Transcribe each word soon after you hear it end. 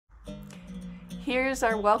Here's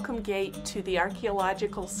our welcome gate to the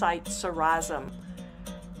archaeological site Sarazm.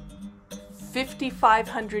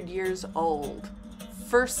 5,500 years old,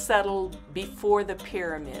 first settled before the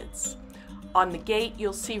pyramids. On the gate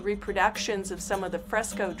you'll see reproductions of some of the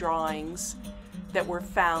fresco drawings that were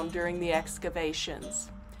found during the excavations.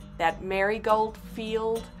 That marigold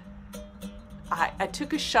field, I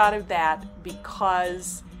took a shot of that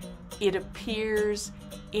because it appears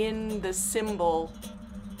in the symbol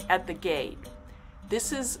at the gate.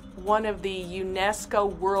 This is one of the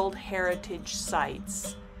UNESCO World Heritage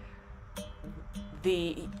sites.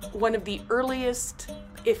 One of the earliest,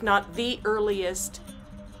 if not the earliest,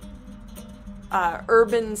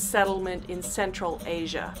 urban settlement in Central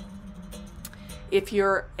Asia. If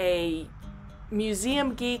you're a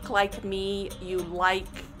museum geek like me, you like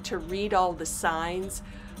to read all the signs.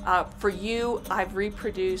 For you, I've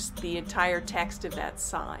reproduced the entire text of that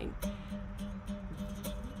sign.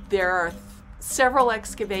 There are several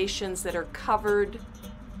excavations that are covered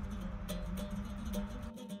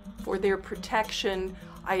for their protection.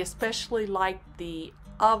 I especially like the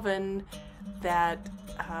oven that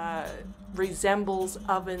resembles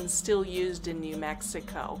ovens still used in New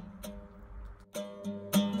Mexico.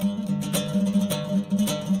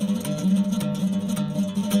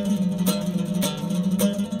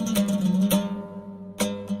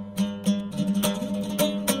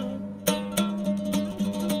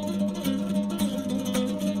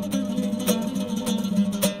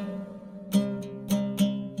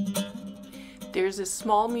 There's a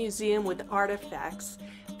small museum with artifacts.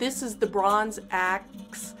 This is the bronze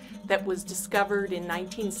axe that was discovered in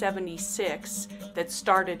 1976 that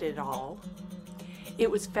started it all.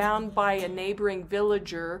 It was found by a neighboring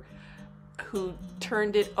villager who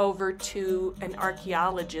turned it over to an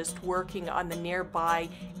archaeologist working on the nearby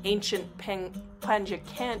ancient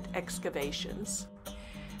Panjikent excavations.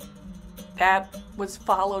 That was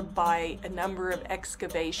followed by a number of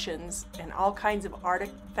excavations, and all kinds of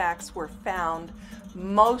artifacts were found.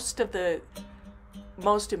 Most of the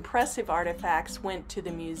most impressive artifacts went to the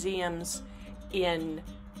museums in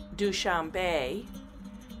Dushanbe.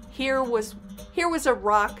 Here was a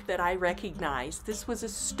rock that I recognized. This was a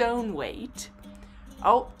stone weight.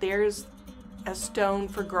 Oh, there's a stone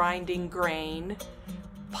for grinding grain.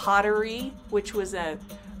 Pottery, which was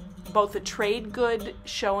both a trade good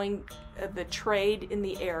showing the trade in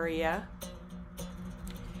the area,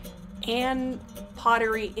 and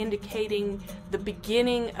pottery indicating the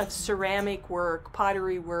beginning of ceramic work,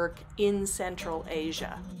 pottery work in Central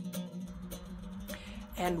Asia.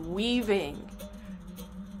 And weaving,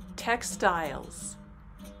 textiles.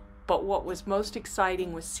 But what was most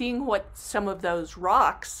exciting was seeing what some of those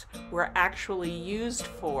rocks were actually used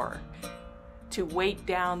for, to weight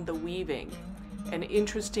down the weaving. And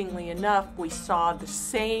interestingly enough, we saw the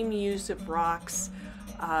same use of rocks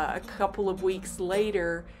a couple of weeks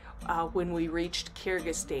later when we reached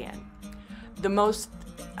Kyrgyzstan. The most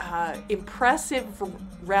impressive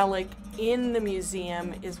relic in the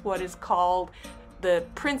museum is what is called the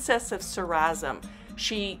Princess of Sarazm.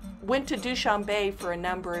 She went to Dushanbe for a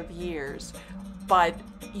number of years, but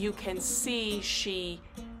you can see she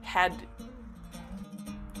had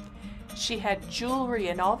jewelry,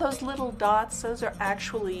 and all those little dots, those are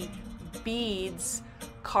actually beads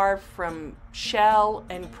carved from shell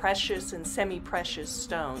and precious and semi-precious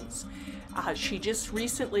stones. She just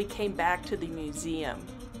recently came back to the museum.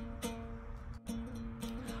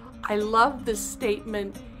 I love the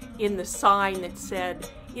statement in the sign that said,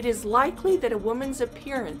 "It is likely that a woman's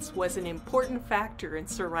appearance was an important factor in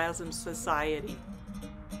Sarazm society."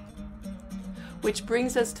 Which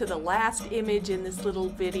brings us to the last image in this little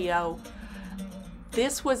video.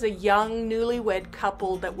 This was a young newlywed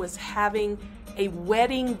couple that was having a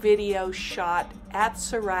wedding video shot at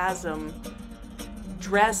Sarazm,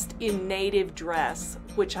 dressed in native dress,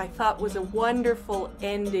 which I thought was a wonderful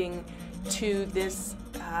ending to this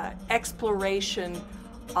exploration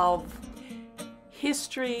of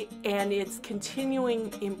history and its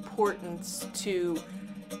continuing importance to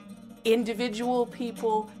individual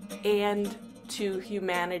people and to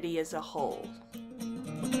humanity as a whole.